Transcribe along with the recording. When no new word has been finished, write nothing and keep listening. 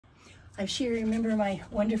I'm sure you remember my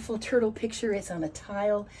wonderful turtle picture. It's on a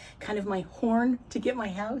tile, kind of my horn to get my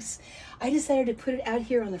house. I decided to put it out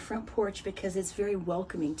here on the front porch because it's very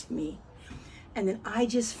welcoming to me. And then I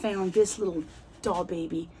just found this little doll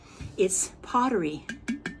baby. It's pottery,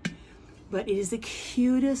 but it is the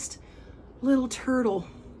cutest little turtle.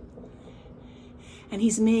 And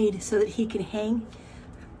he's made so that he can hang,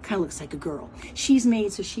 kind of looks like a girl. She's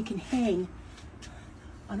made so she can hang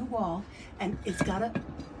on a wall, and it's got a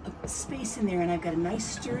space in there, and I've got a nice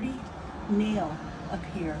sturdy nail up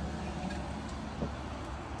here.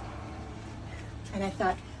 And I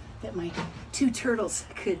thought that my two turtles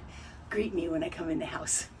could greet me when I come in the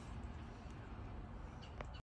house.